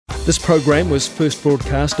This program was first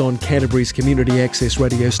broadcast on Canterbury's community access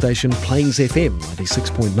radio station Plains FM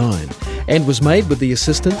 96.9 and was made with the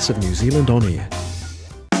assistance of New Zealand On Air.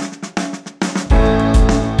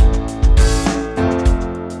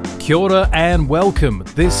 Kia ora and welcome.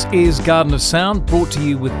 This is Garden of Sound, brought to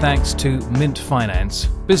you with thanks to Mint Finance.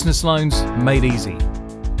 Business loans made easy.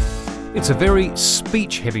 It's a very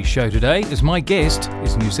speech-heavy show today, as my guest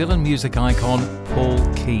is New Zealand music icon Paul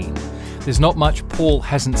Keane. There's not much Paul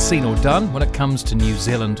hasn't seen or done when it comes to New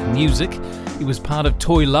Zealand music. He was part of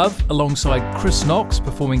Toy Love alongside Chris Knox,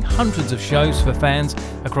 performing hundreds of shows for fans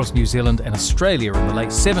across New Zealand and Australia in the late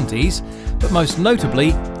 70s. But most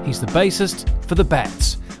notably, he's the bassist for The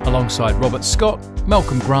Bats, alongside Robert Scott,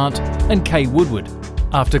 Malcolm Grant and Kay Woodward.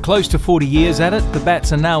 After close to 40 years at it, The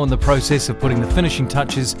Bats are now in the process of putting the finishing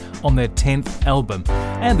touches on their 10th album.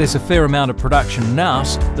 And there's a fair amount of production now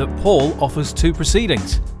that Paul offers to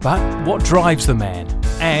proceedings. But what drives the man?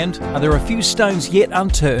 And are there a few stones yet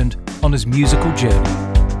unturned on his musical journey?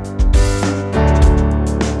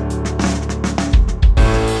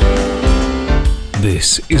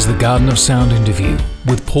 This is the Garden of Sound interview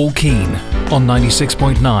with Paul Keane on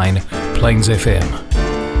 96.9 Plains FM.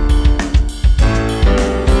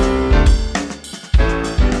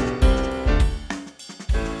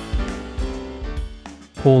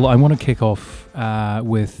 Paul, I want to kick off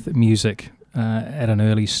with music at an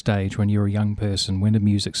early stage when you were a young person. When did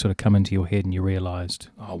music sort of come into your head and you realised,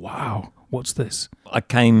 oh wow, what's this? I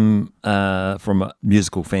came from a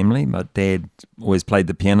musical family. My dad always played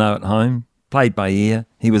the piano at home, played by ear.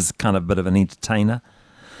 He was kind of a bit of an entertainer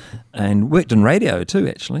and worked in radio too,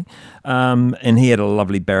 actually. And he had a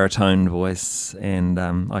lovely baritone voice. And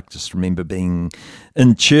I just remember being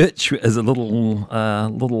in church as a little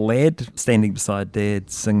lad, standing beside Dad,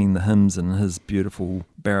 singing the hymns in his beautiful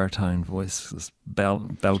baritone voice, just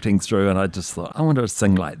belting through. And I just thought, I want to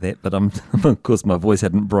sing like that. But of course, my voice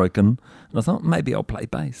hadn't broken. And I thought, maybe I'll play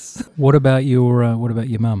bass. What about your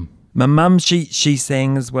mum? My mum, she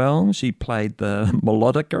sang as well. She played the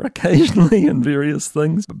melodica occasionally and various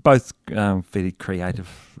things. But both very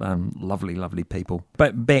creative, lovely people.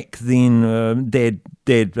 But back then, Dad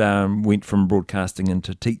went from broadcasting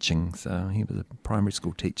into teaching. So he was a primary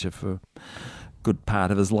school teacher for a good part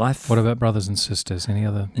of his life. What about brothers and sisters? Any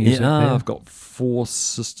other music there? I've got 4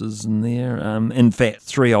 sisters in there. In fact,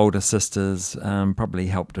 3 older sisters probably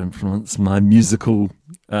helped influence my musical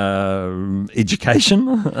education.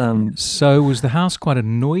 So was the house quite a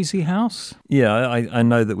noisy house? Yeah, I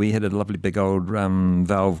know that we had a lovely big old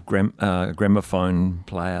valve gramophone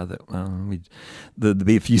player that there'd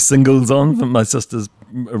be a few singles on that my sisters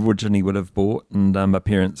originally would have bought, and my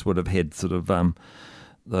parents would have had sort of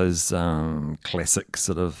those classic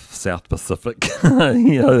sort of South Pacific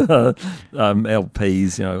LPs,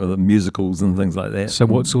 the musicals and things like that. So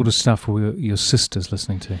what sort of stuff were your sisters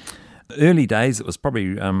listening to? Early days, it was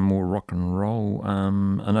probably more rock and roll. I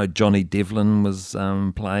know Johnny Devlin was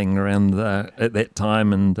playing around at that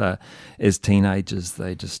time, and as teenagers,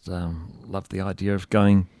 they just loved the idea of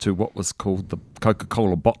going to what was called the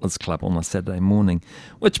Coca-Cola Bottlers Club on a Saturday morning,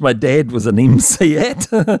 which my dad was an MC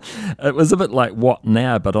at. It was a bit like What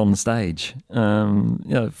Now, but on stage.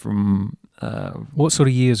 From what sort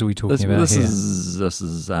of years are we talking about here? This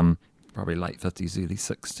is probably late 50s, early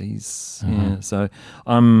 60s. Uh-huh. Yeah, so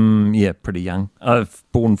I'm pretty young. I've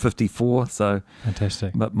born 54, so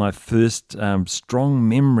fantastic. But my first strong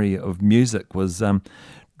memory of music was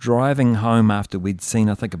driving home after we'd seen,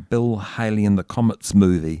 I think, a Bill Haley and the Comets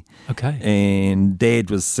movie. Okay. And Dad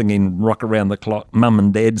was singing Rock Around the Clock, Mum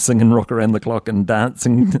and Dad singing Rock Around the Clock and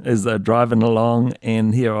dancing as they're driving along,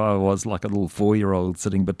 and here I was like a little 4-year-old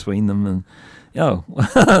sitting between them, and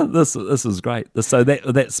this is great. So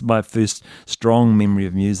that's my first strong memory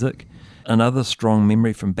of music. Another strong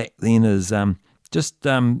memory from back then is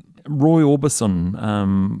Roy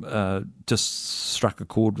Orbison just struck a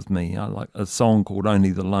chord with me. I like a song called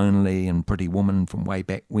Only the Lonely and Pretty Woman from way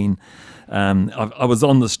back when. I was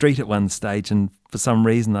on the street at one stage, and for some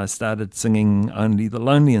reason I started singing Only the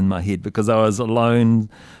Lonely in my head because I was alone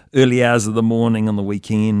early hours of the morning on the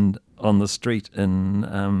weekend on the street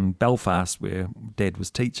in Belfast where Dad was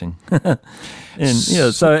teaching. and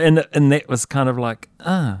that was kind of like,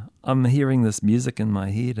 I'm hearing this music in my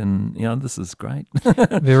head, and this is great.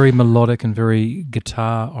 Very melodic and very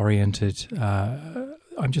guitar oriented.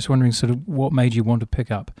 I'm just wondering sort of what made you want to pick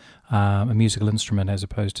up a musical instrument as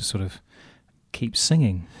opposed to sort of keep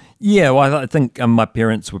singing? Yeah, well, I think my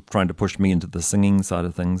parents were trying to push me into the singing side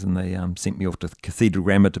of things, and they sent me off to Cathedral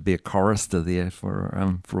Grammar to be a chorister there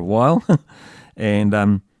for a while.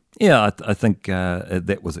 And Yeah, I think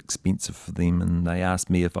that was expensive for them, and they asked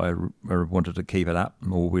me if I wanted to keep it up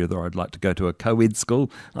or whether I'd like to go to a co-ed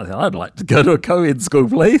school. I said, I'd like to go to a co-ed school,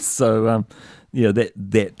 please. So,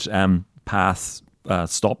 that path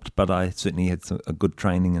stopped, but I certainly had a good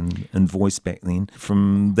training in voice back then.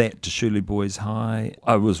 From that to Shirley Boys High,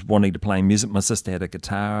 I was wanting to play music. My sister had a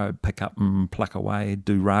guitar. I'd pick up and pluck away,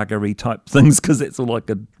 do ragari type things because that's all I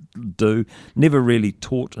could do. Never really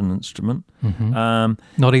taught an instrument. Mm-hmm.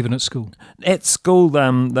 Not even at school? At school,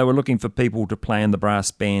 they were looking for people to play in the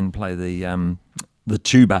brass band, play the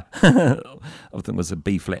tuba. I think it was a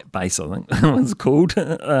B-flat bass, I think it was called.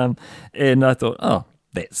 And I thought,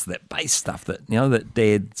 that's that bass stuff that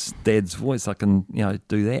that dad's voice. I can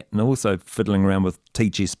do that, and also fiddling around with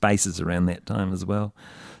THS basses around that time as well.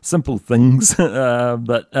 Simple things,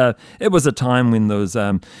 but it was a time when there was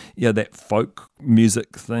that folk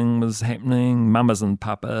music thing was happening, Mamas and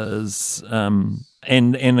Papas,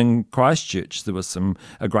 and in Christchurch there was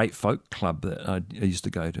a great folk club that I used to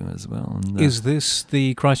go to as well. And, is this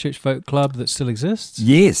the Christchurch Folk Club that still exists?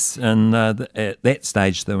 Yes, and at that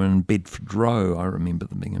stage they were in Bedford Row. I remember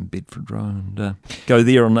them being in Bedford Row, and go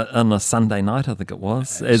there on a Sunday night, I think it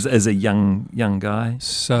was, as a young guy.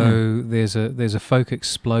 So there's a folk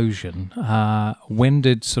explosion. When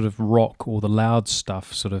did sort of rock or the loud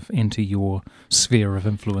stuff sort of enter your sphere of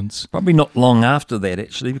influence? Probably not long after that,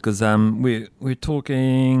 actually, because we're talking.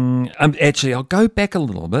 Actually, I'll go back a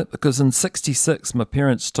little bit, because in '66 my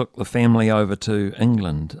parents took the family over to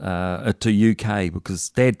England, to UK, because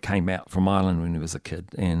Dad came out from Ireland when he was a kid,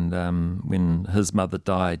 and when his mother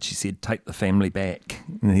died, she said, "Take the family back.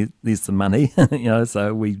 There's the money,"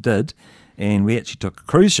 So we did. And we actually took a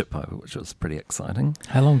cruise ship over, which was pretty exciting.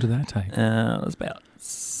 How long did that take? It was about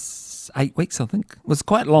 8 weeks, I think. It was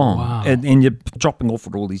quite long. Wow. And you're dropping off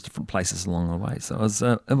at all these different places along the way. So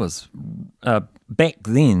it was back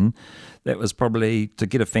then, that was probably, to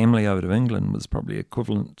get a family over to England was probably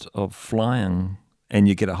equivalent of flying, and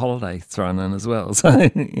you get a holiday thrown in as well. So,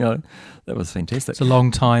 that was fantastic. It's a long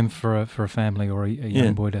time for a family or a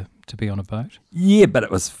young boy to be on a boat. Yeah, but it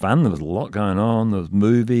was fun. There was a lot going on. There was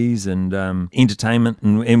movies and entertainment,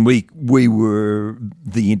 and we were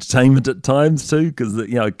the entertainment at times too, because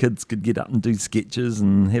kids could get up and do sketches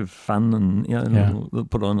and have fun and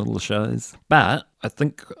put on little shows. But I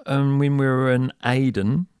think when we were in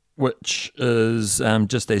Aden, which is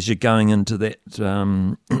just as you're going into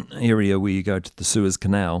that area where you go to the Suez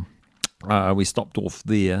Canal, we stopped off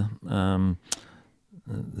there.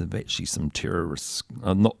 There were actually some terrorists,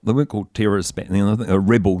 they weren't called terrorists back then, I think they were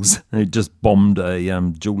rebels, who just bombed a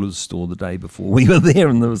jeweller's store the day before we were there,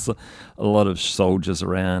 and there was a lot of soldiers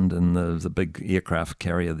around, and there was a big aircraft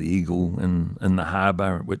carrier, the Eagle, in the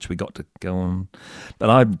harbour, which we got to go on. But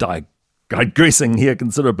I'm digressing here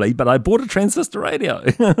considerably, but I bought a transistor radio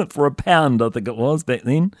for £1, I think it was, back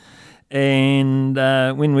then. And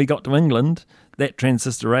when we got to England, that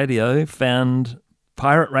transistor radio found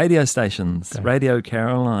pirate radio stations, okay. Radio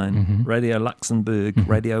Caroline, Radio Luxembourg,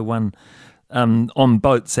 Radio 1, on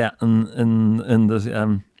boats out in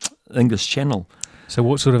the English Channel. So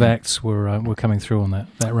what sort of acts were coming through on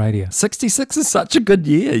that radio? 66 is such a good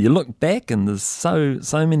year. You look back and there's so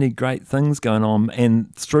many great things going on,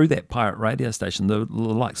 and through that pirate radio station, the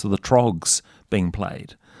likes of the Trogs being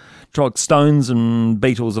played. Trogs, Stones and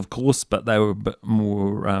Beatles, of course, but they were a bit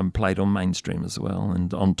more played on mainstream as well,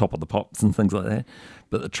 and on Top of the Pops and things like that.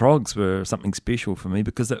 But the Trogs were something special for me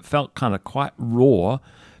because it felt kind of quite raw,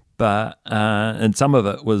 but and some of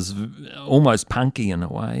it was almost punky in a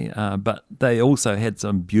way, but they also had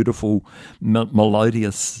some beautiful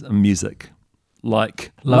melodious music.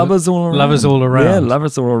 Like Lovers All Around. Lovers All Around. Yeah,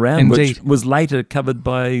 Lovers All Around, Indeed. Which was later covered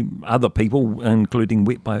by other people, including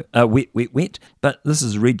Wet, Wet. But this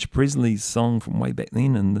is Reg Presley's song from way back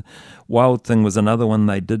then, and the Wild Thing was another one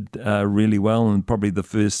they did really well, and probably the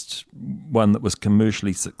first one that was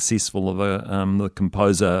commercially successful of the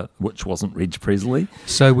composer, which wasn't Reg Presley.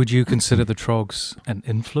 So would you consider the Trogs an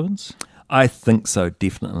influence? I think so,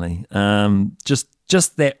 definitely.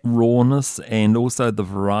 Just that rawness and also the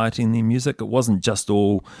variety in their music. It wasn't just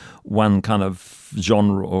all one kind of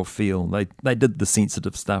genre or feel. They did the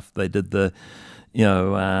sensitive stuff. They did the,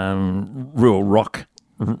 real rock,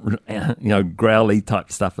 growly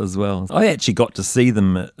type stuff as well. I actually got to see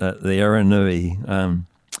them at the Aranui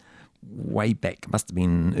way back. Must have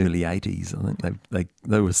been early '80s. I think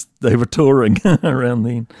they were touring around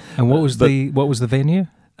then. And what was the venue?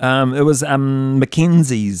 It was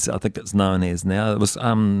Mackenzie's, I think it's known as now. It was,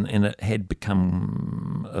 and it had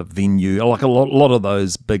become a venue. Like a lot of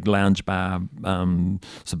those big lounge bar,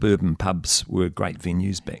 suburban pubs were great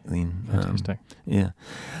venues back then. Fantastic.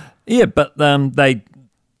 Yeah, but they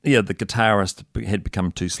the guitarist had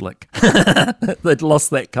become too slick. They'd lost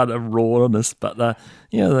that kind of rawness, but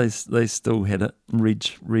they still had it.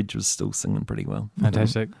 Reg was still singing pretty well.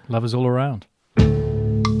 Fantastic. Lovers all around. I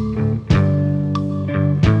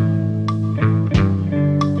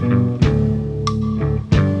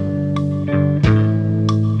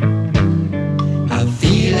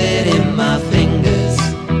feel it in my fingers,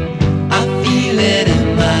 I feel it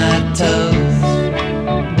in my toes.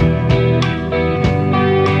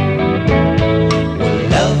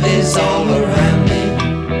 All around me,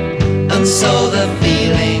 and so the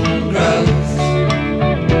feeling grows.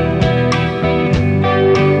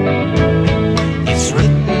 It's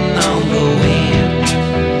written on the wind,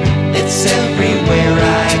 it's everywhere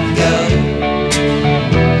I go.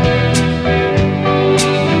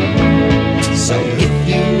 So if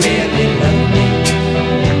you really love me,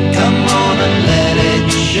 come on and let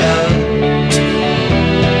it show.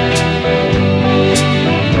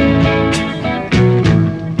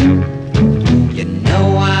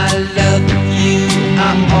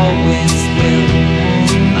 Always will.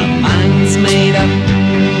 My mind's made up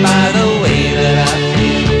by the way that I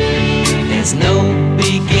feel. There's no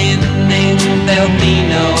beginning, there'll be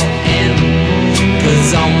no end.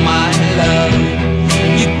 'Cause on my love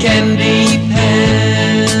you can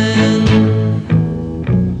depend.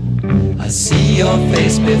 I see your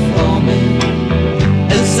face before me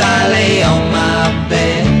as I lay on my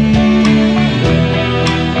bed.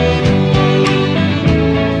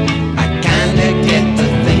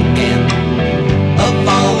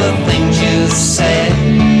 Said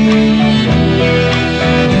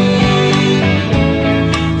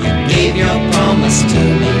you gave your promise to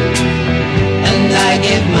me, and I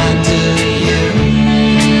give mine to you.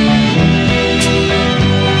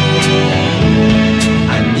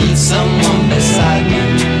 I need someone beside me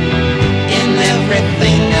in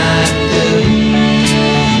everything I do.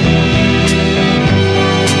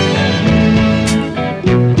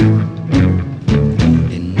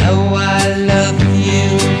 You know I love you,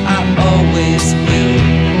 always will.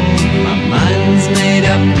 My mind's made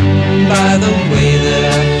up by the way that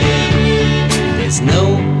I feel. There's no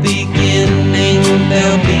beginning,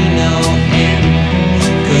 there'll be no end.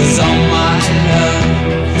 'Cause on my love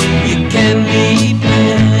you can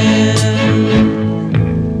depend.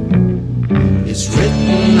 It's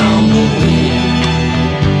written on the wind,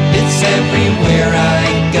 it's everywhere I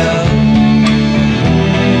go.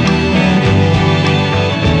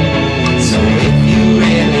 So if you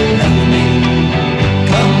really love me,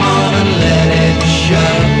 come on and let it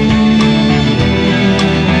show.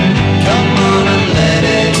 Come on and let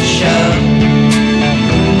it show.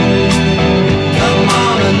 Come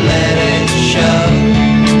on and let it show.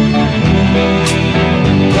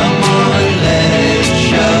 Come on and let it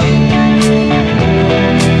show.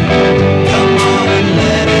 Come on and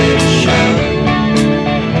let it show.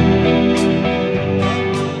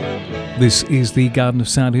 This is the Garden of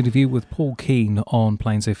Sound interview with Paul Keane on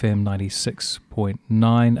Plains FM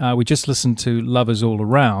 96.9. We just listened to Lovers All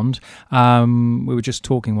Around. We were just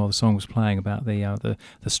talking while the song was playing about the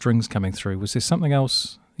strings coming through. Was there something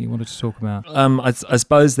else you wanted to talk about? I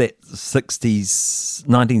suppose that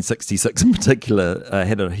 1966 in particular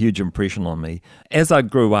had a huge impression on me. As I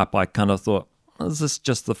grew up, I kind of thought, is this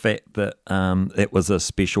just the fact that it was a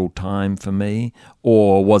special time for me,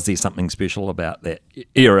 or was there something special about that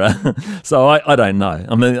era? So I don't know.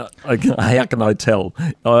 I mean, how can I tell?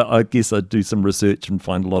 I guess I'd do some research and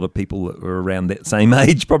find a lot of people that were around that same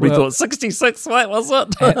age probably thought 66, what was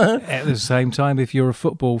it? At the same time, if you're a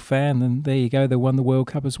football fan, then there you go, they won the World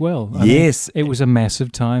Cup as well. I mean, it was a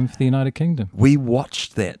massive time for the United Kingdom. We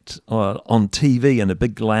watched that on TV in a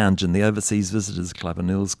big lounge in the Overseas Visitors Club in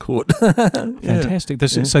Earls Court. Fantastic.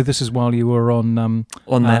 This is while you were on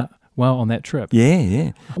that trip.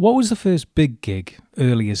 Yeah. What was the first big gig,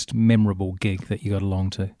 earliest memorable gig that you got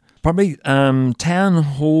along to? Probably Town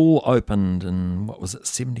Hall opened in,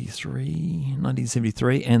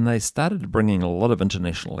 1973, and they started bringing a lot of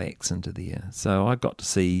international acts into there. So I got to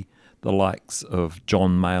see the likes of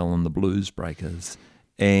John Mayall and the Blues Breakers,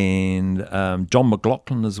 and John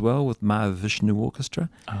McLaughlin as well with Mahavishnu Orchestra.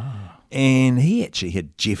 And he actually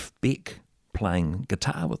had Jeff Beck playing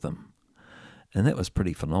guitar with him, and that was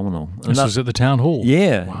pretty phenomenal. This was at the Town Hall.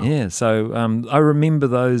 Yeah, wow. Yeah. So I remember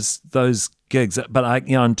those gigs, but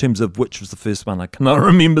in terms of which was the first one, I cannot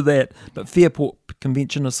remember that. But Fairport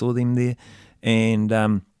Convention, I saw them there, and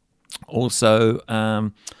also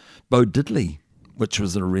Bo Diddley, which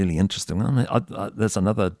was a really interesting one. That's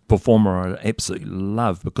another performer I absolutely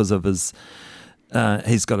love because of his.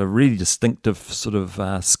 He's got a really distinctive sort of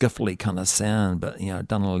skiffly kind of sound, but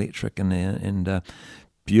done electric in there, and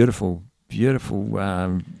beautiful beautiful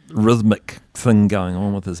rhythmic thing going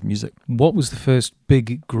on with his music. What was the first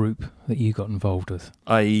big group that you got involved with?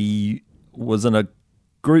 I was in a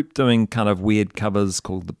group doing kind of weird covers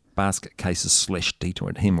called the Basket Cases /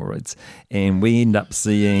 Detroit Hemorrhoids, and we end up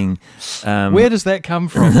seeing... Where does that come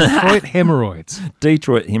from? Detroit Hemorrhoids.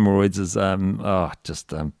 Detroit Hemorrhoids is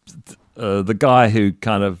the guy who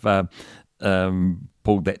kind of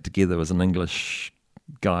pulled that together was an English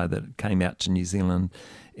guy that came out to New Zealand,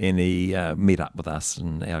 and he met up with us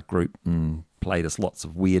and our group and played us lots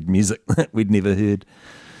of weird music that we'd never heard.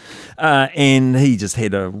 And he just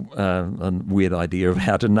had a weird idea of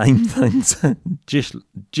how to name things. Just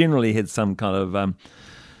generally had some kind of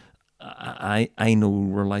anal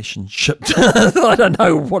relationship. I don't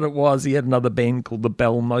know what it was. He had another band called the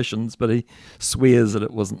Bell Motions, but he swears that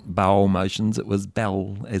it wasn't bowel motions. It was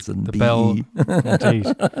bell as in The B. Bell, indeed.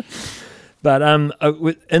 But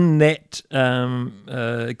in that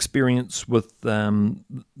experience with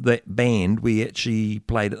that band, we actually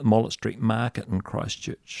played at the Mollett Street Market in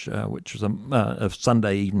Christchurch, which was a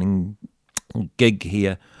Sunday evening gig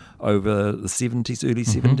here over the 70s, early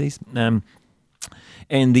 70s.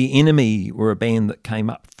 And The Enemy were a band that came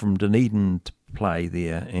up from Dunedin to play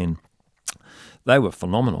there, and they were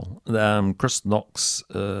phenomenal. Chris Knox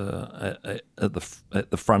at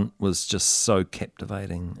the front was just so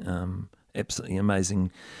captivating. Absolutely amazing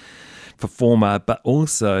performer, but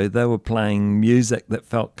also they were playing music that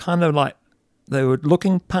felt kind of like they were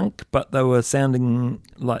looking punk, but they were sounding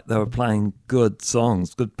like they were playing good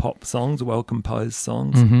songs, good pop songs, well-composed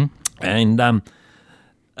songs. And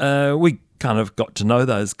we kind of got to know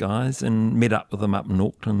those guys and met up with them up in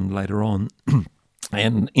Auckland later on.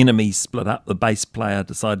 And Enemy split up. The bass player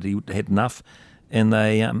decided he had enough, and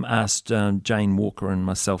they asked Jane Walker and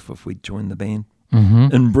myself if we'd join the band.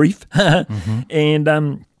 In brief. And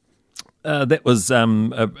that was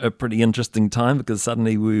a pretty interesting time, because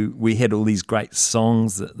suddenly we had all these great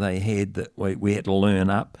songs that they had that we had to learn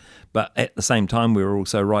up, but at the same time we were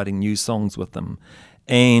also writing new songs with them,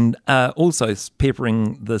 and also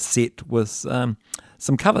peppering the set with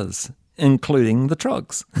some covers, including the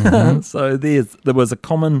Trogs. So there was a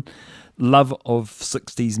common love of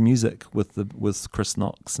 60s music with Chris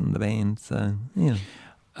Knox and the band. So yeah.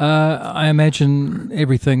 I imagine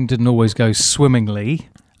everything didn't always go swimmingly,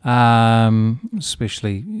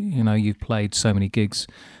 especially, you've played so many gigs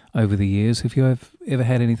over the years. Have you ever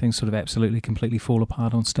had anything sort of absolutely, completely fall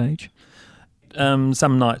apart on stage?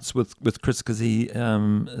 Some nights with Chris, because he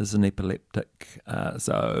is an epileptic,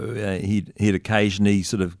 so he'd occasionally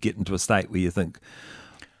sort of get into a state where you think,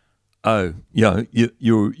 oh,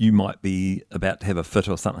 you might be about to have a fit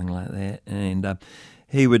or something like that, and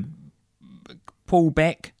he would pull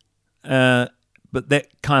back, but that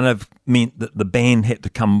kind of meant that the band had to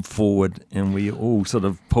come forward, and we all sort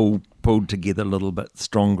of pulled together a little bit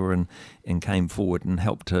stronger and came forward and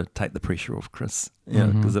helped to take the pressure off Chris.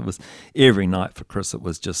 Because it was every night for Chris, it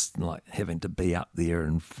was just like having to be up there,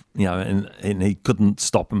 and and he couldn't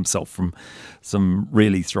stop himself from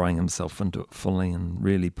really throwing himself into it fully and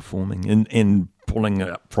really performing and pulling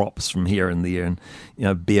out props from here and there,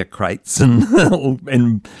 and beer crates and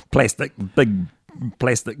and big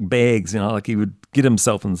plastic bags, like he would get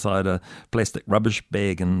himself inside a plastic rubbish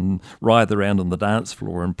bag and writhe around on the dance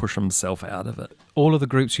floor and push himself out of it. All of the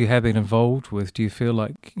groups you have been involved with, do you feel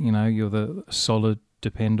like, you're the solid,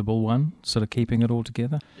 dependable one, sort of keeping it all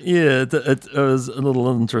together? Yeah, it was a little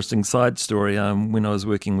interesting side story. When I was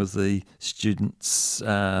working with the students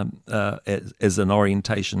as an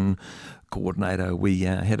orientation coordinator, we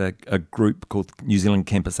had a group called New Zealand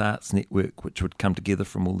Campus Arts Network, which would come together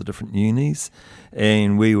from all the different unis,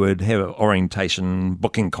 and we would have orientation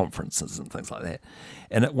booking conferences and things like that.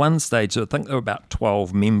 And at one stage, I think there were about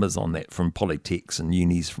 12 members on that from polytechs and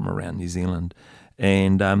unis from around New Zealand.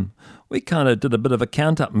 And we kind of did a bit of a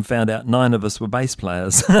count up and found out 9 of us were bass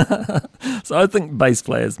players. So I think bass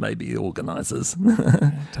players may be organisers in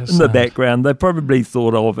the background. They probably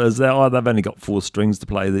thought of as, they've only got 4 strings to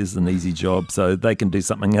play, there's an easy job, so they can do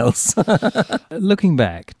something else. Looking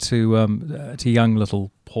back to young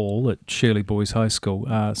little Paul at Shirley Boys High School,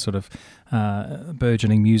 sort of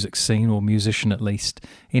burgeoning music scene, or musician at least,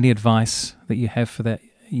 any advice that you have for that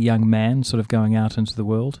young man sort of going out into the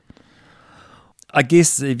world? I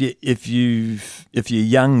guess if you're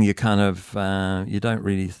young, you kind of you don't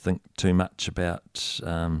really think too much about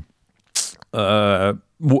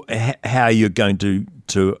how you're going to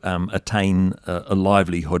attain a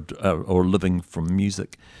livelihood or living from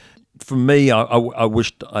music. For me, I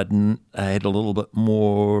wished I had a little bit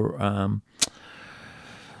more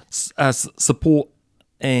support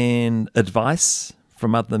and advice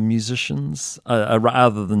from other musicians,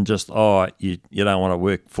 rather than just you don't want to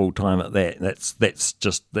work full time at that.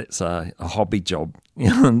 That's a hobby job,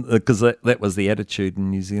 because that was the attitude in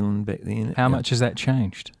New Zealand back then. How much has that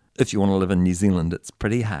changed? If you want to live in New Zealand, it's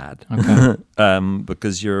pretty hard. Okay.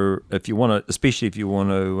 Because especially if you want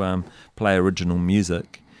to play original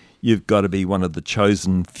music, you've got to be one of the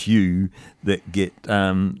chosen few that get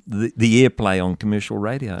the airplay on commercial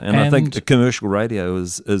radio. And I think the commercial radio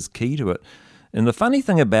is key to it. And the funny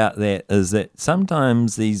thing about that is that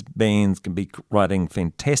sometimes these bands can be writing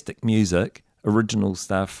fantastic music, original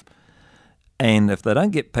stuff, and if they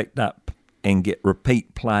don't get picked up and get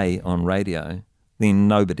repeat play on radio, then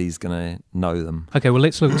nobody's going to know them. Okay, well,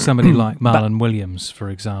 let's look at somebody like Marlon Williams, for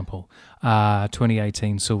example,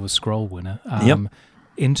 2018 Silver Scroll winner.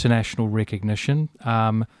 International recognition,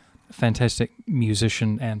 fantastic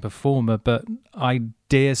musician and performer, but I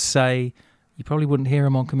dare say you probably wouldn't hear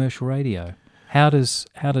him on commercial radio. How does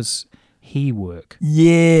he work?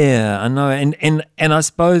 Yeah, I know, and I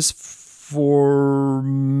suppose for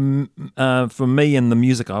me and the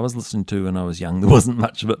music I was listening to when I was young, there wasn't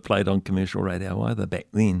much of it played on commercial radio either back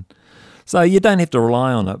then. So you don't have to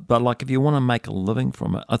rely on it, but like if you want to make a living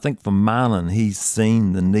from it, I think for Marlon, he's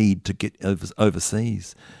seen the need to get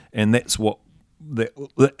overseas, and that's what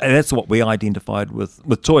we identified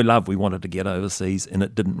with Toy Love. We wanted to get overseas, and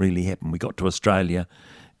it didn't really happen. We got to Australia,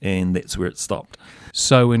 and that's where it stopped.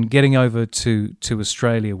 So in getting over to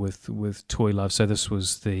Australia with Toy Love, so this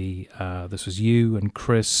was you and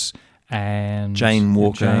Chris and Jane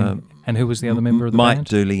Walker. And who was the other member of the band? Mike band?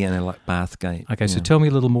 Dooley and Alec Bathgate. Okay, so tell me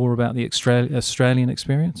a little more about the Australian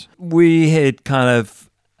experience. We had kind of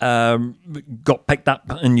got picked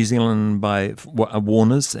up in New Zealand by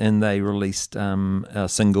Warner's, and they released a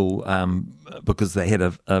single because they had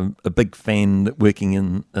a big fan working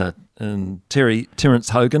in Terence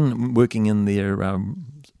Hogan, working in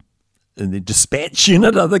the dispatch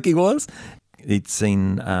unit, I think he was. He'd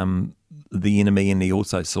seen The Enemy, and he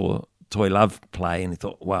also saw Toy Love play, and he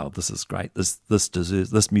thought, wow, this is great. This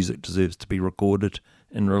music deserves to be recorded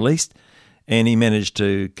and released. And he managed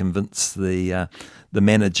to convince the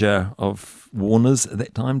manager of Warner's at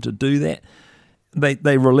that time to do that.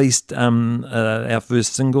 They released our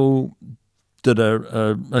first single, did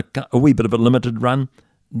a wee bit of a limited run.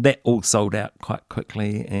 That all sold out quite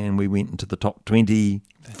quickly, and we went into the top 20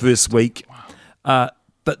 first week. Wow.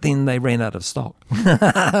 But then they ran out of stock.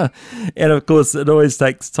 And of course, it always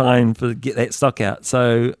takes time to get that stock out.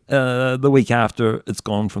 So the week after, it's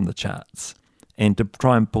gone from the charts. And to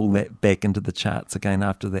try and pull that back into the charts again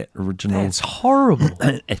after that original... That's horrible.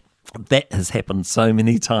 That has happened so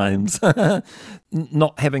many times.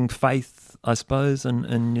 Not having faith, I suppose,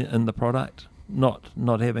 in the product. Not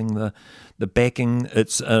having the backing.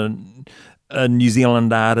 It's a New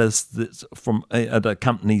Zealand artist that's from the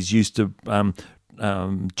company's used to...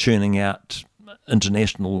 churning out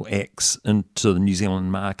international acts into the New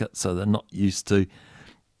Zealand market, so they're not used to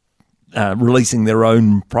releasing their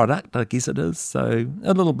own product, I guess it is. So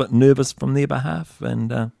a little bit nervous from their behalf,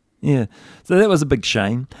 and so that was a big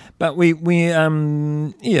shame. But we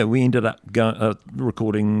ended up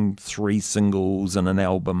recording 3 singles and an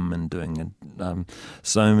album, and doing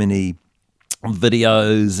so many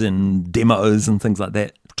videos and demos and things like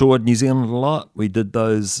that. Toured New Zealand a lot. We did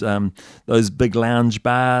those big lounge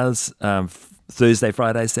bars, Thursday,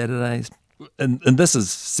 Friday, Saturdays. And this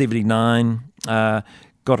is 79.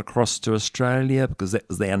 Got across to Australia because that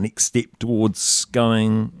was our next step towards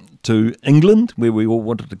going to England, where we all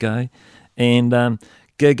wanted to go. And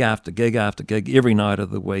gig after gig after gig, every night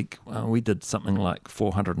of the week. We did something like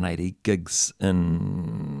 480 gigs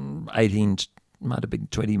in 18, might have been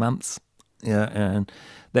 20 months. Yeah, and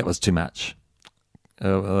that was too much.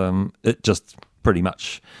 It just pretty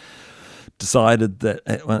much decided that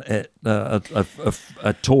at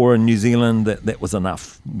a tour in New Zealand that was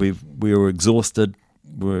enough. We were exhausted.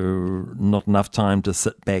 We were not enough time to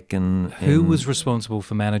sit back and... Who was responsible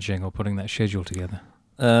for managing or putting that schedule together?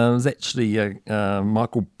 It was actually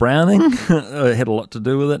Michael Browning. Had a lot to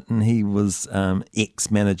do with it, and he was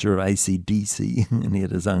ex-manager of AC/DC, and he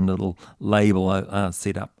had his own little label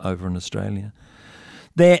set up over in Australia.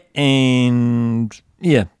 That and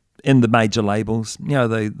the major labels,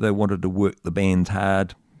 they wanted to work the band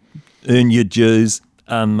hard, earn your dues.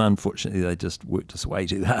 Unfortunately, they just worked us way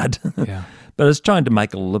too hard. Yeah. But I was trying to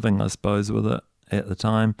make a living, I suppose, with it at the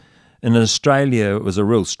time. And in Australia, it was a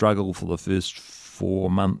real struggle for the first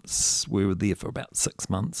 4 months. We were there for about 6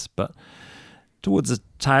 months. But towards the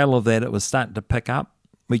tail of that, it was starting to pick up.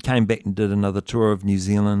 We came back and did another tour of New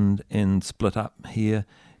Zealand and split up here.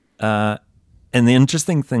 And the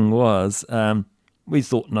interesting thing was, we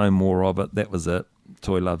thought no more of it. That was it.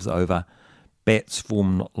 Toy Love's over. Bats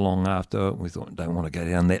formed not long after. We thought, don't want to go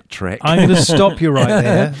down that track. I'm going to stop you right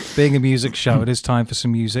there. Being a music show, it is time for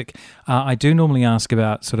some music. I do normally ask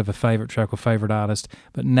about sort of a favourite track or favourite artist,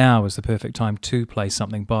 but now is the perfect time to play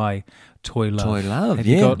something by Toy Love. Toy Love, Have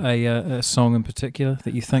yeah. you got a song in particular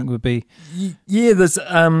that you think would be... Yeah, there's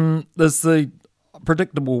the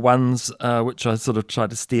predictable ones, which I sort of try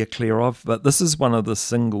to steer clear of, but this is one of the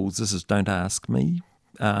singles. This is Don't Ask Me,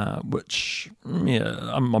 which,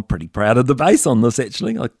 I'm pretty proud of the bass on this,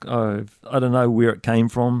 actually. I don't know where it came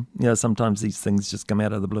from. Sometimes these things just come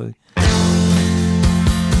out of the blue.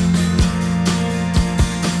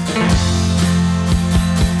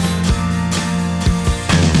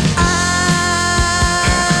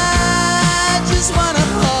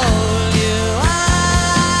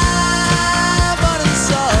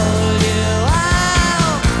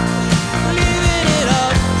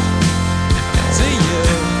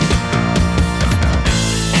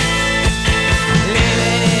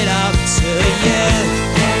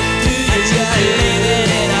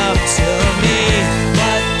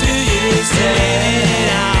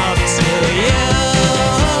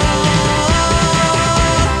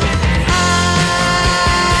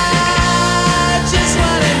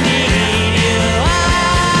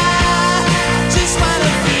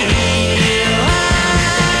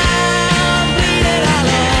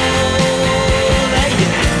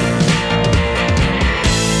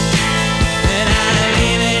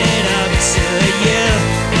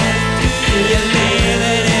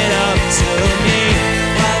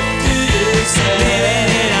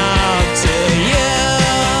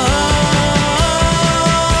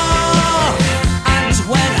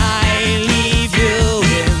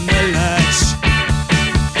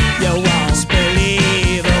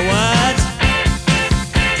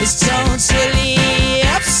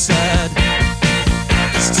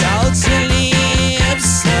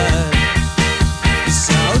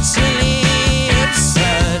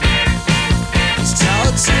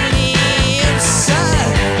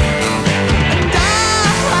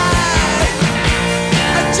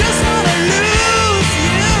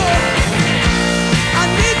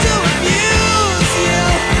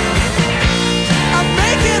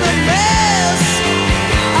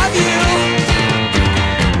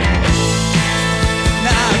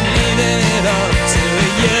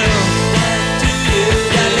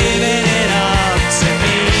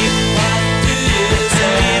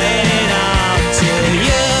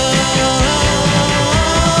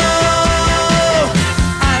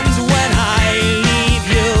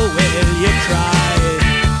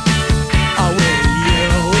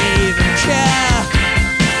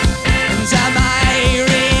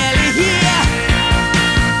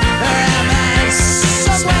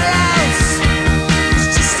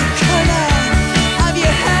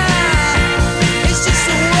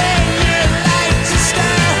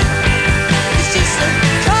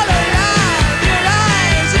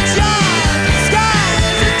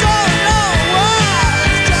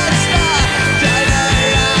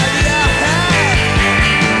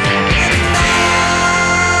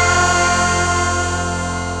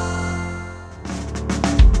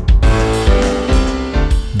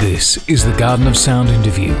 This is the Garden of Sound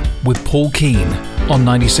interview with Paul Keane on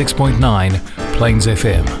 96.9 Plains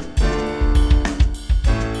FM.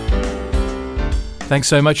 Thanks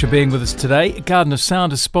so much for being with us today. Garden of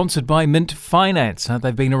Sound is sponsored by Mint Finance.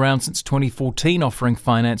 They've been around since 2014, offering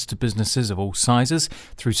finance to businesses of all sizes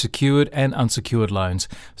through secured and unsecured loans,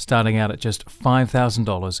 starting out at just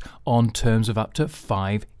 $5,000 on terms of up to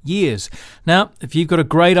 5 years. Now, if you've got a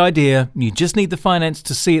great idea and you just need the finance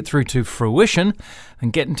to see it through to fruition, then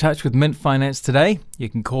get in touch with Mint Finance today. You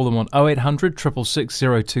can call them on 0800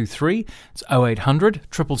 666 023. It's 0800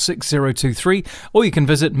 666 023. Or you can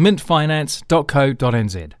visit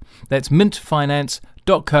mintfinance.co.nz. That's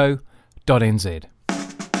mintfinance.co.nz.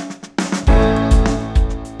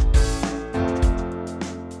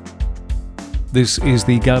 This is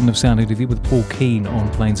the Garden of Sound interview with Paul Keane on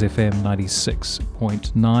Plains FM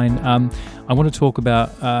 96.9. I want to talk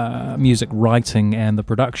about music writing and the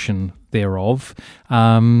production thereof.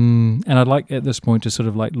 And I'd like at this point to sort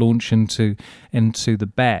of like launch into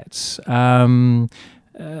the bats.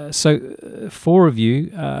 So four of you,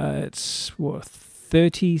 it's what,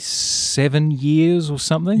 37 years or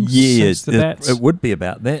something? Yeah, since the bats? It would be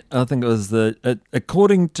about that. I think it was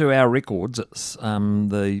according to our records, it's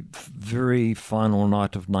the very final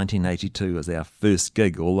night of 1982 was our first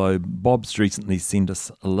gig, although Bob's recently sent us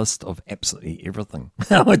a list of absolutely everything,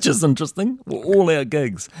 which is interesting, all our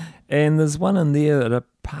gigs. And there's one in there that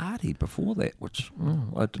party before that, which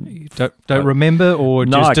I didn't. You don't remember, or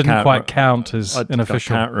No, just I didn't can't quite count as I an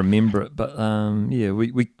official? I can't remember it, but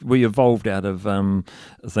we evolved out of a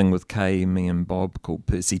thing with Kay, me and Bob called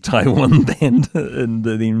Percy Taiwan Band, and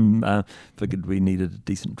then figured we needed a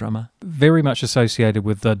decent drummer. Very much associated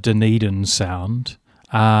with the Dunedin sound.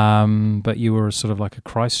 But you were sort of like a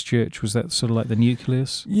Christchurch. Was that sort of like the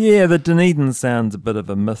nucleus? Yeah, the Dunedin sound's a bit of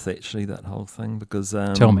a myth, actually, that whole thing, because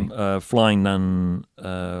Tell me. Flying Nun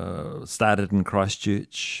started in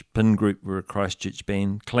Christchurch. Pin Group were a Christchurch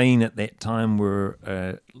band. Clean at that time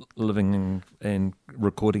were living and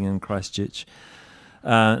recording in Christchurch.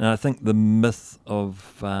 And I think the myth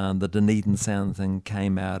of the Dunedin sound thing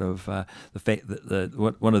came out of the fact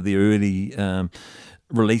that one of the early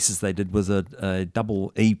releases they did was a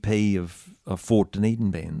double EP of 4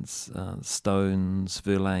 Dunedin bands, Stones,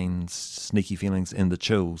 Verlaines, Sneaky Feelings and The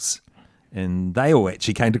Chills, and they all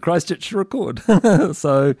actually came to Christchurch to record.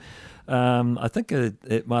 So I think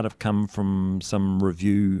it might have come from some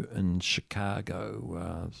review in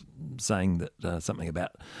Chicago saying that something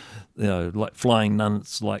about, like Flying Nun,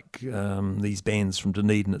 it's like these bands from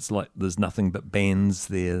Dunedin, it's like there's nothing but bands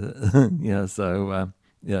there. So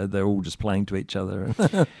they're all just playing to each other.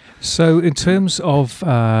 So, in terms of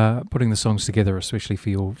putting the songs together, especially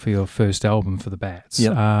for your first album for the Bats,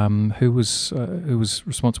 who was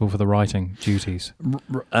responsible for the writing duties?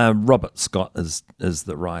 Robert Scott is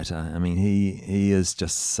the writer. I mean, he is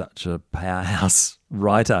just such a powerhouse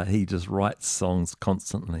writer. He just writes songs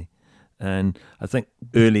constantly. And I think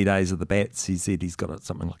early days of the Bats, he said he's got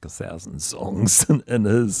something like 1,000 songs in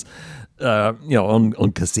his, on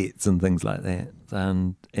cassettes and things like that.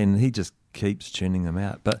 And he just keeps tuning them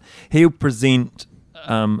out. But he'll present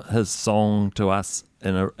his song to us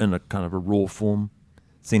in a kind of a raw form.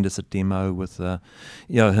 Send us a demo with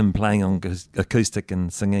him playing on acoustic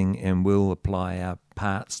and singing, and we'll apply our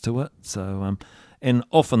parts to it. So and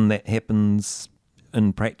often that happens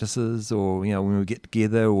in practices, or when we get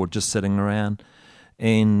together, or just sitting around,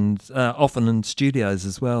 and often in studios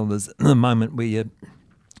as well. There's the moment where you're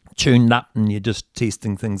tuned up and you're just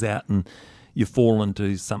testing things out, and you fall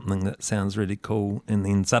into something that sounds really cool, and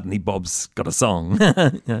then suddenly Bob's got a song.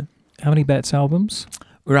 How many Bats albums?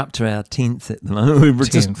 We're up to our 10th at the moment.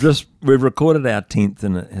 We've recorded our 10th,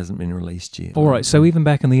 and it hasn't been released yet. All right, so even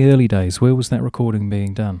back in the early days, where was that recording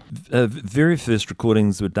being done? Very first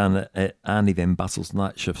recordings were done at Arnie Van Bussel's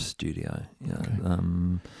Night Shift studio.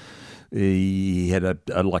 He had a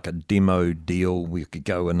demo deal. We could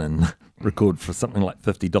go in and record for something like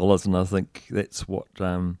 $50, and I think that's what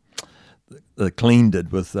the Clean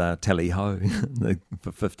did with Tally Ho.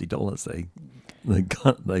 For $50,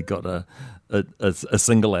 they got a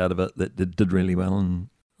single out of it that did really well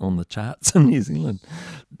on the charts in New Zealand.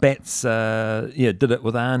 Bats did it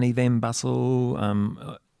with Arnie Van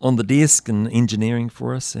Bussel on the desk and engineering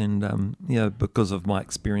for us, and because of my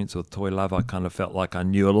experience with Toy Love, I kind of felt like I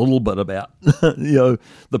knew a little bit about the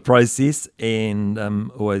process, and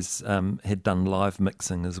always had done live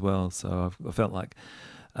mixing as well, so I felt like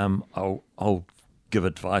I'll give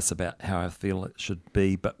advice about how I feel it should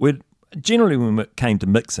be. But generally when it came to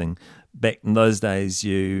mixing, back in those days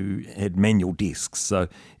you had manual desks, so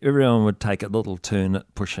everyone would take a little turn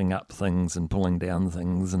at pushing up things and pulling down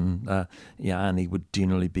things, and Arnie would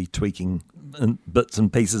generally be tweaking bits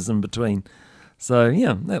and pieces in between. So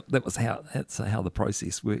that's how the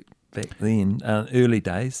process worked back then, early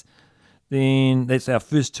days. Then that's our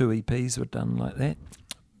first 2 EPs were done like that,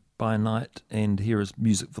 By Night and Here Is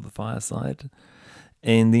Music for the Fireside.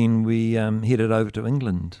 And then we headed over to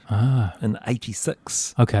England in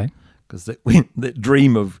 '86. Okay. Because that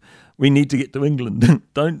dream of, we need to get to England.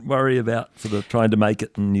 Don't worry about sort of trying to make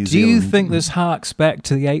it in New Zealand. Do you think this harks back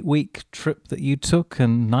to the 8-week trip that you took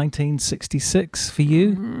in 1966 for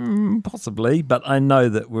you? Possibly, but I know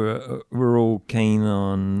that we're all keen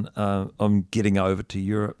on getting over to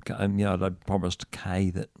Europe. I promised Kay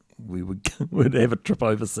that we would have a trip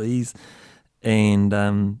overseas. And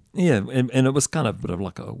and it was kind of a bit of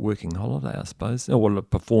like a working holiday, I suppose, or a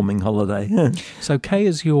performing holiday. So Kay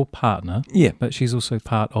is your partner, but she's also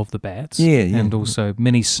part of the Bats, and also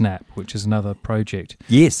Mini Snap, which is another project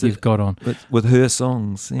you've got on with her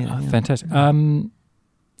songs. Fantastic.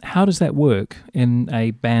 How does that work in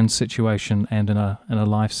a band situation and in a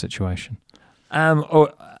live situation? I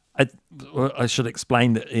should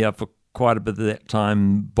explain that for quite a bit of that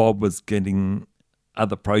time, Bob was getting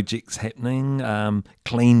other projects happening.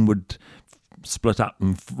 Clean would split up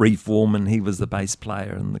and reform, and he was the bass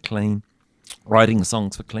player in the Clean, writing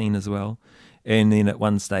songs for Clean as well. And then at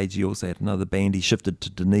one stage he also had another band. He shifted to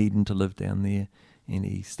Dunedin to live down there, and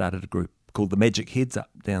he started a group called the Magic Heads Up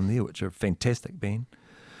down there, which are a fantastic band.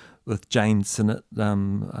 with Jane Sinnott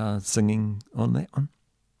singing on that one.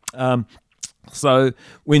 So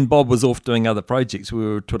when Bob was off doing other projects, we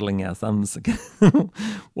were twiddling our thumbs.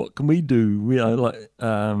 What can we do? We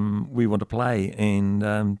want to play,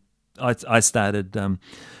 and I started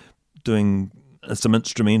doing some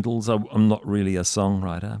instrumentals. I'm not really a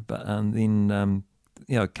songwriter, but then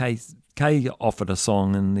Kay offered a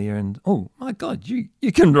song in there, and oh my God,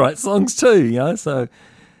 you can write songs too, So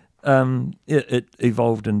it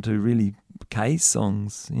evolved into really Kay's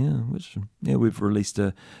songs, which we've released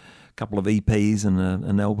a couple of EPs and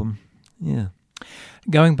an album,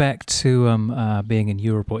 Going back to being in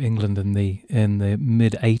Europe or England in the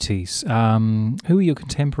mid '80s, who were your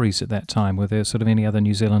contemporaries at that time? Were there sort of any other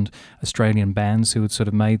New Zealand, Australian bands who had sort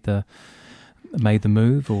of made the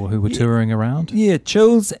move, or who were touring around? Yeah,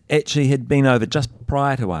 Chills actually had been over just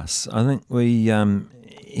prior to us. I think we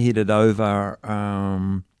headed over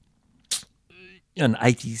in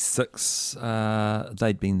 '86.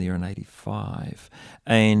 They'd been there in '85,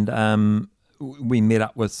 and we met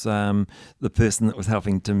up with the person that was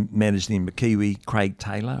helping to manage the Kiwi, Craig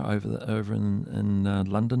Taylor, over in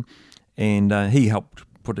London, and he helped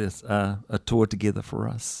put a tour together for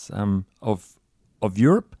us of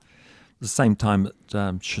Europe. The same time that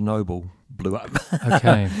Chernobyl blew up.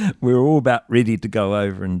 Okay. We were all about ready to go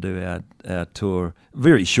over and do our tour,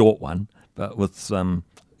 very short one, but with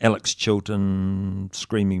Alex Chilton,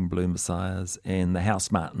 Screaming Blue Messiahs, and the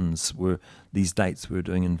House Martins were these dates we were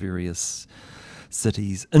doing in various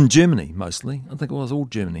cities, in Germany mostly. I think it was all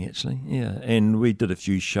Germany actually, and we did a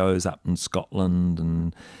few shows up in Scotland,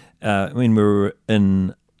 and when we were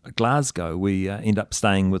in Glasgow, we ended up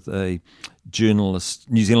staying with a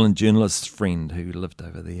New Zealand journalist friend who lived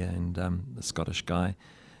over there, and a Scottish guy,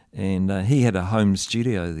 and he had a home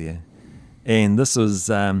studio there, and this was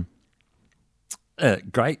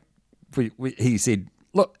great. He said,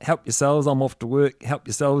 "Look, help yourselves. I'm off to work. Help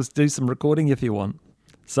yourselves. Do some recording if you want."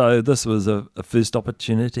 So this was a first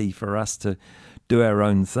opportunity for us to do our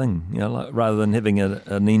own thing, rather than having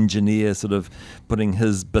an engineer sort of putting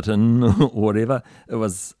his bit in or whatever. It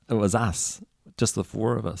was us, just the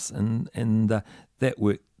four of us, and that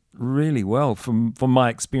worked really well. From my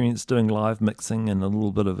experience doing live mixing and a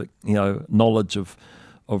little bit of knowledge of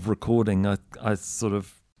recording, I sort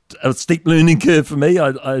of, a steep learning curve for me.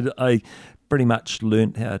 I pretty much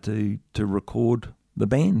learnt how to record the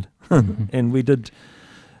band, and we did.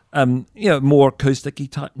 More acoustic-y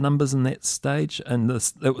type numbers in that stage, and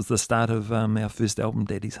that was the start of our first album,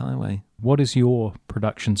 Daddy's Highway. What is your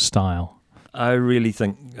production style? I really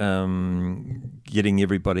think getting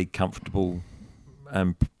everybody comfortable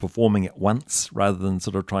performing at once rather than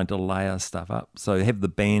sort of trying to layer stuff up. So have the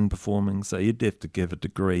band performing, so you'd have to give a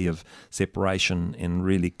degree of separation and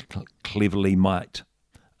really cleverly mic'd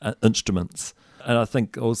instruments. And I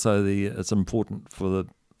think also it's important for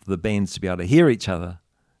the bands to be able to hear each other.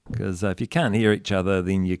 Because if you can't hear each other,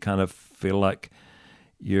 then you kind of feel like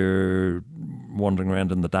you're wandering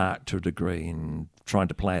around in the dark to a degree and trying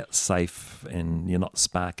to play it safe, and you're not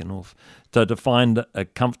sparking off. So to find a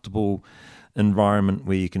comfortable environment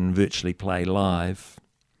where you can virtually play live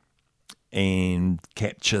and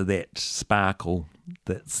capture that sparkle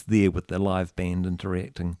that's there with the live band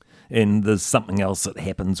interacting. And there's something else that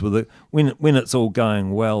happens with it. When it's all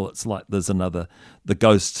going well, it's like there's the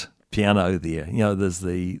ghost piano there,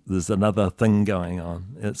 there's another thing going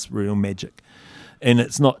on. It's real magic, and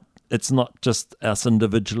it's not just us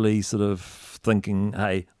individually sort of thinking,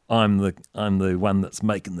 hey, I'm the one that's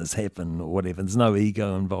making this happen or whatever. There's no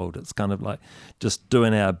ego involved. It's kind of like just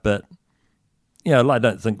doing our bit. I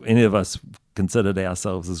don't think any of us considered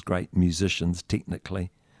ourselves as great musicians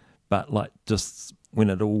technically, but like just when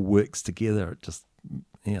it all works together, it just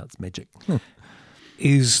it's magic.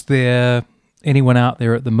 Is there anyone out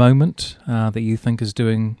there at the moment that you think is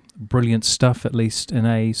doing brilliant stuff, at least in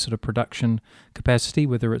a sort of production capacity,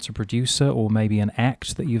 whether it's a producer or maybe an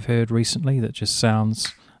act that you've heard recently that just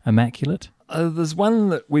sounds immaculate? There's one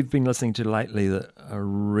that we've been listening to lately that I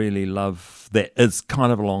really love that is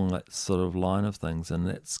kind of along that sort of line of things, and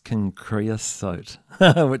that's King Creosote,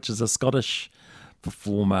 which is a Scottish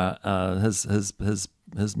performer.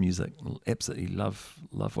 His music, absolutely love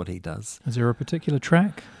what he does. Is there a particular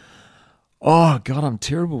track? Oh, God, I'm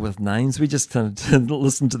terrible with names. We just tend to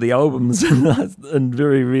listen to the albums and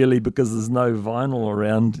very rarely, because there's no vinyl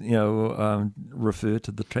around, refer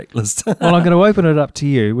to the track list. Well, I'm going to open it up to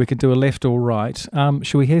you. We could do a left or right.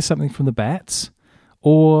 Shall we hear something from the Bats,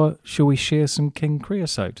 or shall we share some King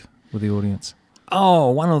Creosote with the audience?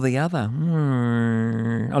 Oh, one or the other.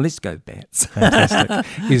 Oh, let's go Bats. Fantastic.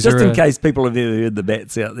 Is Just there in case people have ever heard the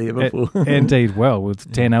Bats out there before. Indeed, well,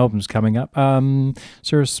 with 10 albums coming up. Is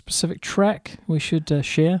there a specific track we should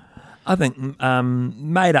share? I think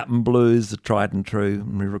Made Up in Blues, tried and true.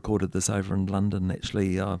 And we recorded this over in London,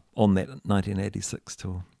 actually, on that 1986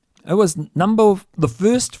 tour. It was the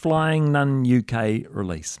first Flying Nun UK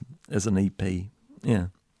release as an EP. Yeah.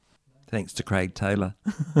 Thanks to Craig Taylor.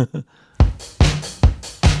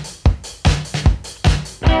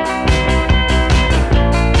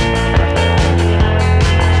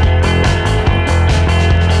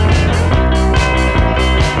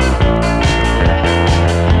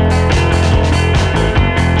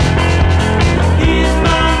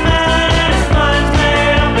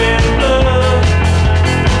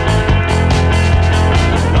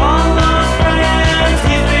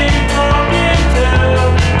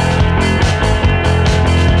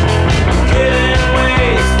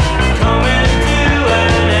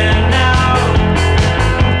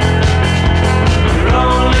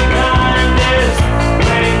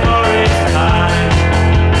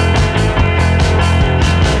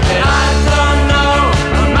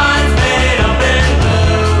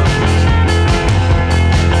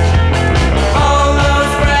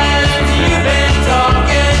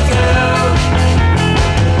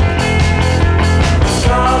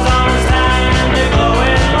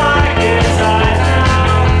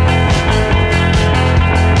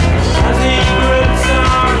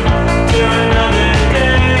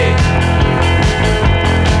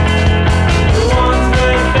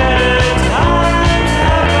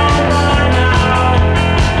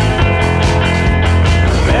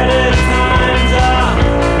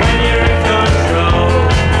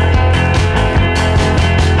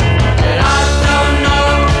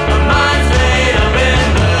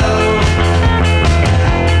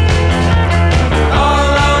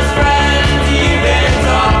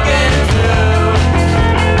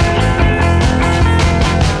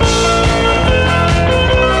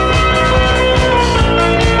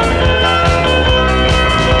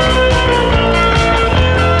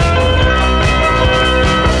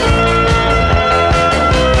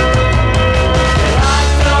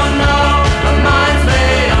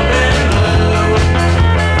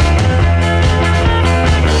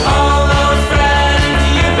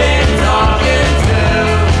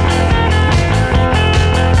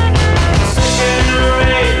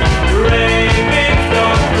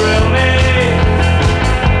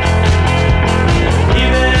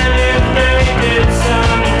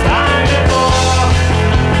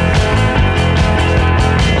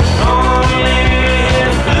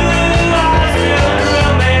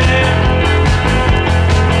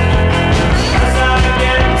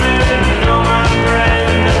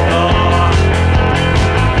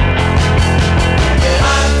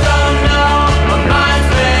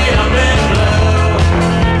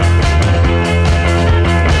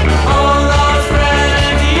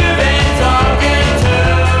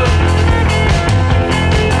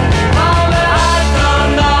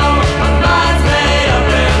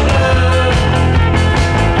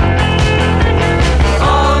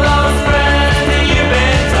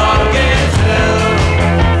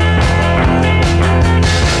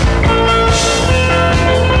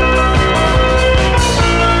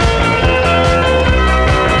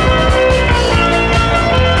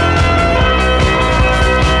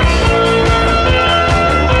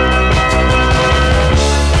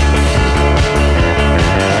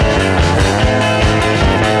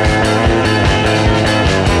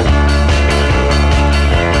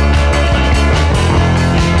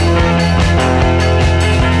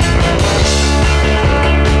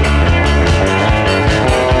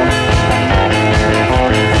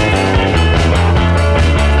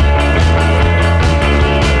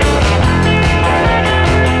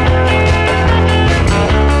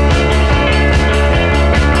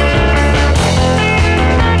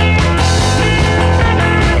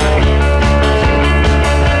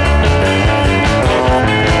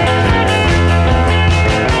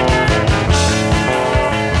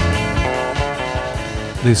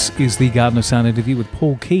 This is the Garden of Sound interview with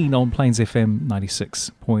Paul Keane on Plains FM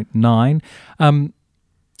 96.9.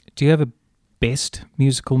 Do you have a best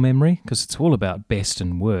musical memory? Because it's all about best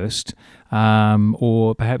and worst.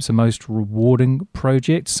 Or perhaps a most rewarding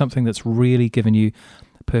project, something that's really given you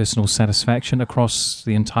personal satisfaction across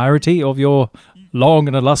the entirety of your long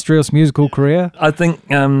and illustrious musical career? I think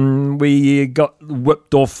we got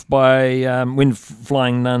whipped off by when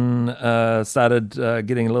Flying Nun started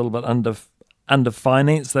getting a little bit under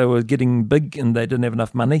finance. They were getting big and they didn't have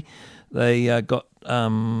enough money. They got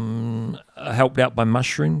helped out by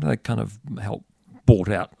Mushroom. They kind of helped bought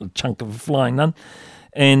out a chunk of Flying Nun.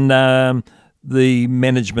 And the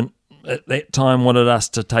management at that time wanted us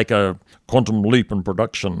to take a quantum leap in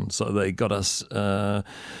production. So they got us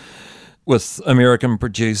with American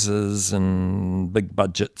producers and big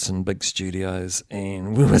budgets and big studios.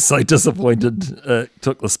 And we were so disappointed. It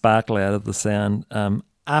took the sparkle out of the sound.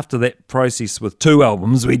 After that process with 2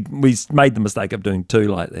 albums, we made the mistake of doing 2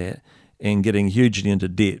 like that and getting hugely into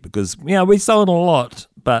debt because, we sold a lot,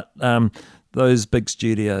 but those big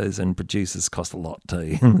studios and producers cost a lot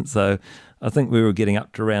too. So I think we were getting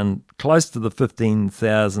up to around close to the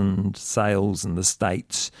 15,000 sales in the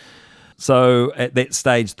States. So at that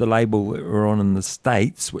stage, the label that we were on in the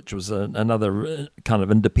States, which was another kind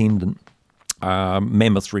of independent,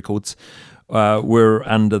 Mammoth Records, were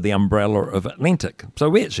under the umbrella of Atlantic. So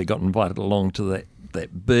we actually got invited along to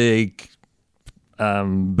that big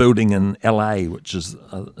building in LA, which is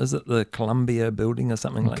it the Columbia building or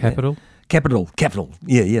something like Capitol? that? Capitol,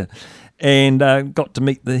 yeah. And got to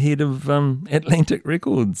meet the head of Atlantic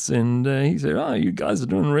Records, and he said, "Oh, you guys are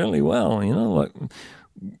doing really well, like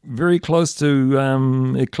very close to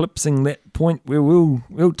eclipsing that point where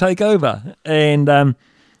we'll take over." And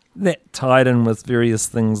that tied in with various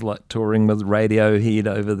things like touring with Radiohead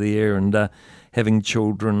over there and having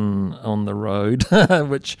children on the road,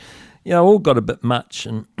 which all got a bit much.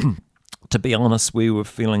 And to be honest, we were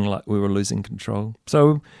feeling like we were losing control.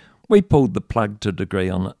 So we pulled the plug to a degree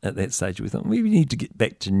on it at that stage. We thought we need to get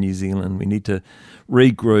back to New Zealand. We need to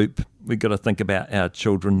regroup. We've got to think about our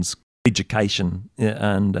children's education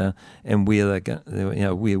and where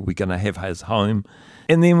they're where we're going to have his home.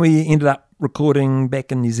 And then we ended up recording back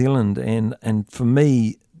in New Zealand. And for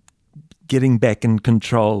me, getting back in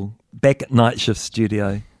control, back at Night Shift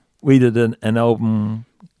Studio, we did an album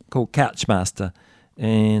called Couchmaster,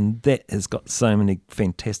 and that has got so many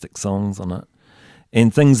fantastic songs on it.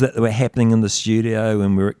 And things that were happening in the studio,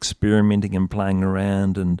 and we were experimenting and playing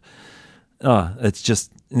around, and it's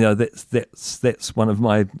just that's one of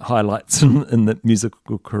my highlights in the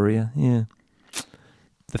musical career. Yeah,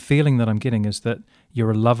 the feeling that I'm getting is that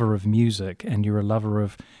you're a lover of music, and you're a lover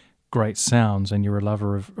of great sounds, and you're a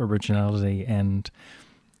lover of originality, and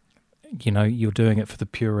you're doing it for the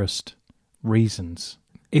purest reasons.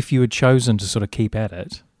 If you had chosen to sort of keep at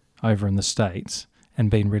it over in the States and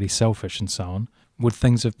been really selfish and so on, would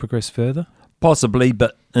things have progressed further? Possibly,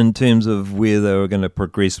 but in terms of where they were going to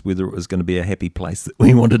progress, whether it was going to be a happy place that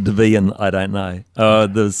we wanted to be in, I don't know.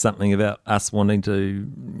 There's something about us wanting to,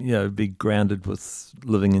 be grounded with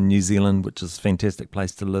living in New Zealand, which is a fantastic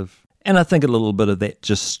place to live. And I think a little bit of that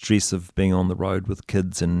just stress of being on the road with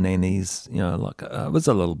kids and nannies, it was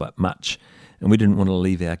a little bit much. And we didn't want to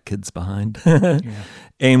leave our kids behind. Yeah.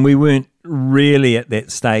 And we weren't really at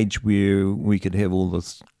that stage where we could have all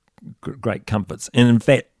this great comforts. And in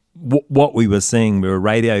fact, what we were seeing were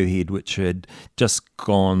Radiohead, which had just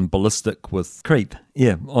gone ballistic with Creep.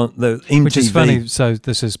 Yeah, on the MTV. Which is funny. So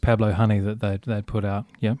this is Pablo Honey that they'd put out.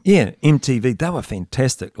 Yeah. Yeah, MTV. They were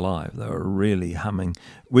fantastic live. They were really humming.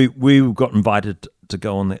 We got invited to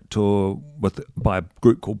go on that tour by a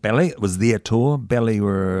group called Belly. It was their tour. Belly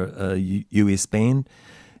were a US band.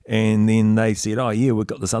 And then they said, "Oh yeah, we've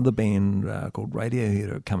got this other band called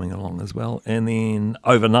Radiohead coming along as well." And then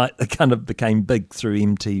overnight, they kind of became big through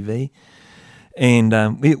MTV, and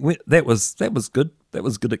that was good. That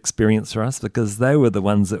was a good experience for us because they were the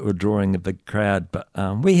ones that were drawing a big crowd. But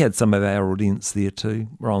we had some of our audience there too.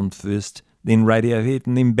 We're on first, then Radiohead,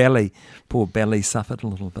 and then Belly. Poor Belly suffered a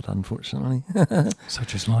little bit, unfortunately.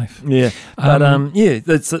 Such is life. Yeah, but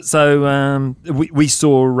we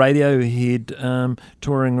saw Radiohead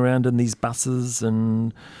touring around in these buses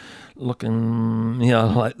and looking,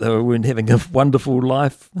 like they weren't having a wonderful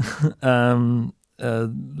life.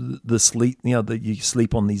 The sleep, you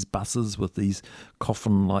sleep on these buses with these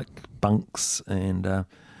coffin-like bunks, and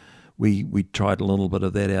we tried a little bit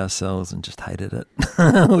of that ourselves and just hated it.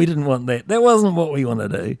 We didn't want that. That wasn't what we want to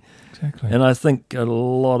do. Exactly. And I think a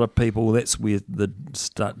lot of people, that's where the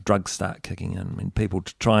drugs start kicking in. I mean, people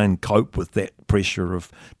to try and cope with that pressure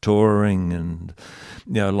of touring and,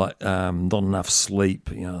 not enough sleep,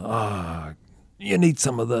 you need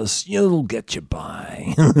some of this, it'll get you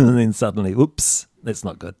by. And then suddenly, oops, that's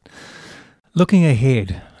not good. Looking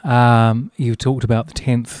ahead, you talked about the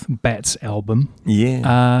 10th Bats album.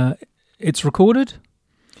 Yeah. It's recorded?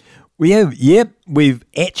 We have, yep. We've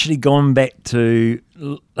actually gone back to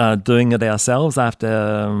doing it ourselves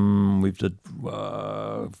after we've did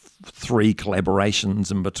 3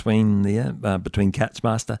 collaborations in between there, between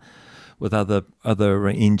Couchmaster with other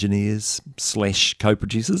engineers /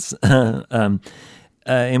 co-producers.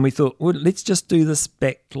 And we thought, well, let's just do this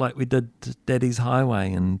back like we did Daddy's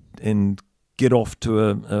Highway and get off to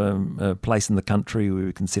a place in the country where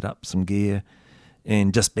we can set up some gear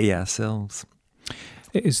and just be ourselves.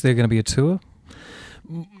 Is there going to be a tour?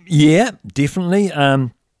 Yeah, definitely.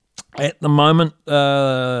 At the moment,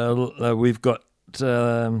 we've got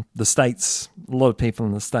the States, a lot of people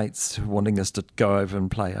in the States wanting us to go over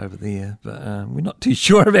and play over there, but we're not too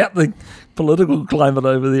sure about the political climate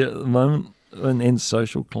over there at the moment and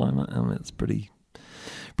social climate. It's pretty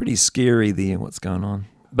scary there, what's going on.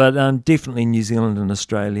 But definitely New Zealand and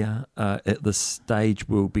Australia at this stage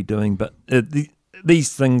we'll be doing, but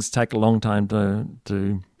these things take a long time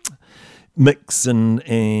to mix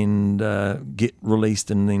and get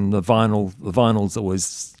released, and then the vinyl's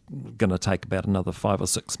always going to take about another 5 or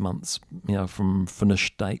 6 months, from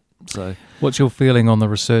finished date. So, what's your feeling on the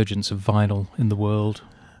resurgence of vinyl in the world?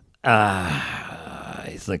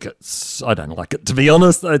 I think I don't like it, to be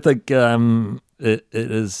honest. I think it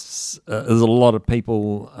is. There's a lot of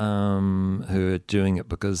people who are doing it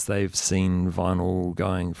because they've seen vinyl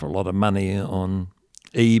going for a lot of money on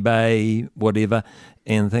eBay, whatever,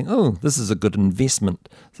 and think, oh, this is a good investment.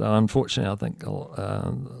 So unfortunately, I think a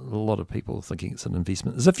lot of people are thinking it's an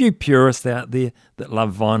investment. There's a few purists out there that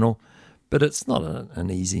love vinyl, but it's not an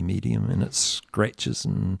easy medium, and it scratches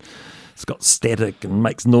and it's got static and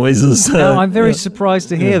makes noises. No, I'm very surprised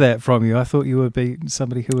to hear that from you. I thought you would be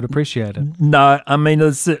somebody who would appreciate it. No, I mean,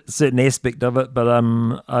 there's a certain aspect of it, but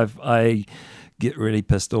I get really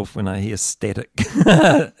pissed off when I hear static.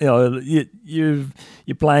 You're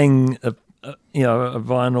playing a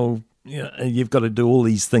vinyl. You've got to do all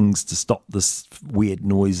these things to stop these weird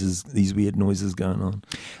noises going on.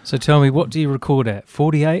 So tell me, what do you record at?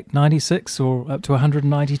 48, 96, or up to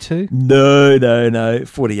 192? No,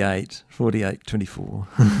 48, 24.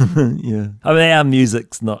 Yeah. I mean, our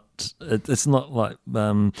music's it's not like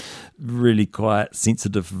really quiet,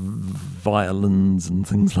 sensitive violins and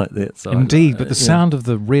things like that. So indeed, but the sound of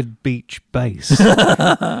the Red Beach bass,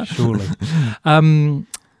 surely.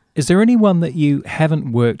 Is there anyone that you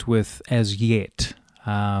haven't worked with as yet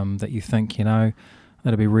that you think,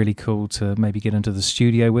 that'd be really cool to maybe get into the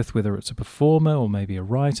studio with, whether it's a performer or maybe a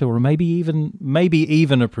writer or maybe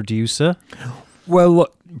even a producer? Well,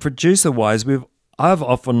 look, producer-wise, I've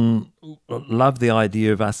often loved the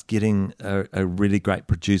idea of us getting a really great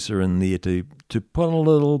producer in there to put a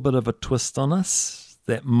little bit of a twist on us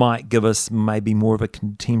that might give us maybe more of a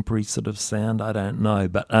contemporary sort of sound. I don't know,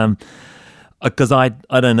 but because I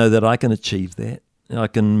don't know that I can achieve that. I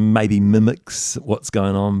can maybe mimic what's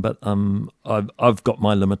going on, but I've got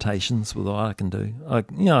my limitations with what I can do. I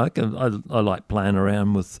like playing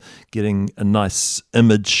around with getting a nice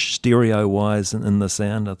image stereo-wise in the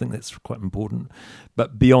sound. I think that's quite important.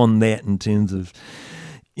 But beyond that, in terms of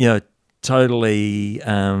totally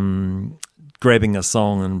grabbing a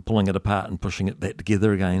song and pulling it apart and pushing it back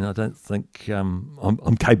together again, I don't think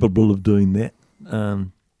I'm capable of doing that.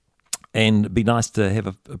 And it'd be nice to have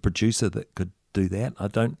a producer that could do that. I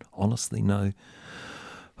don't honestly know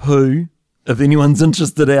who, if anyone's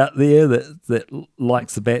interested out there that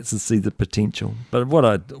likes the Bats and see the potential. But what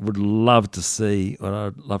I would love to see,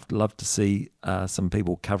 some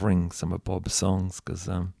people covering some of Bob's songs, because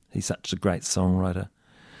he's such a great songwriter.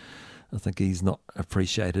 I think he's not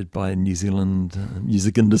appreciated by New Zealand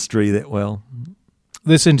music industry that well.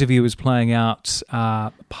 This interview is playing out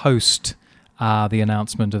post the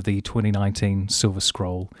announcement of the 2019 Silver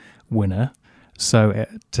Scroll winner. So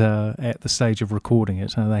at the stage of recording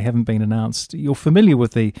it, they haven't been announced. You're familiar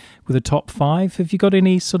with the top 5. Have you got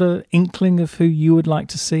any sort of inkling of who you would like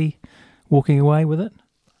to see walking away with it?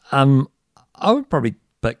 I would probably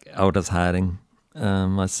pick Aldous Harding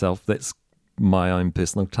myself. That's my own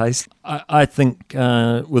personal taste. I think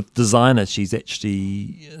with Designer, she's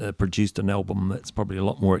actually produced an album that's probably a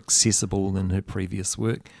lot more accessible than her previous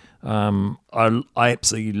work. I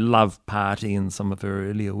absolutely love Party and some of her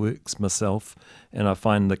earlier works myself, and I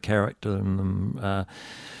find the character in them,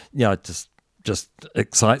 it just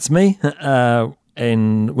excites me.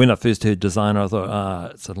 And when I first heard Designer, I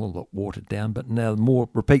thought, it's a little bit watered down, but now more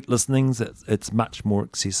repeat listenings, it's much more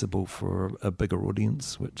accessible for a bigger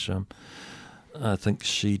audience, which I think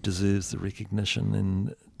she deserves the recognition.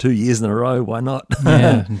 And 2 years in a row, why not?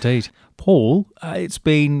 Yeah, indeed. Paul, it's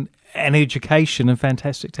been an education and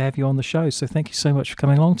fantastic to have you on the show. So thank you so much for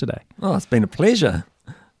coming along today. Oh, it's been a pleasure.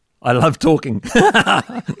 I love talking.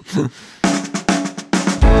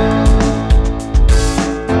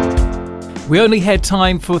 We only had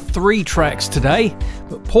time for 3 tracks today,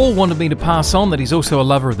 but Paul wanted me to pass on that he's also a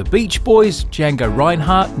lover of the Beach Boys, Django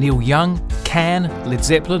Reinhardt, Neil Young, Can, Led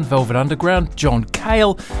Zeppelin, Velvet Underground, John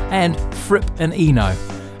Cale, and Fripp and Eno,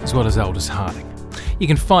 as well as Aldous Harding. You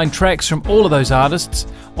can find tracks from all of those artists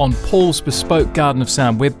on Paul's bespoke Garden of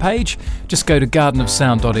Sound webpage. Just go to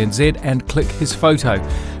gardenofsound.nz and click his photo.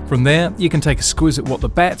 From there, you can take a squiz at what the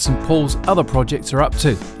Bats and Paul's other projects are up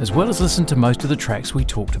to, as well as listen to most of the tracks we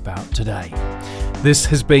talked about today. This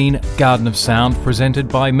has been Garden of Sound, presented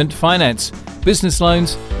by Mint Finance. Business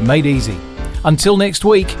loans made easy. Until next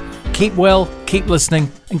week, keep well, keep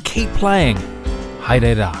listening, and keep playing.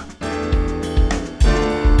 Haere rā.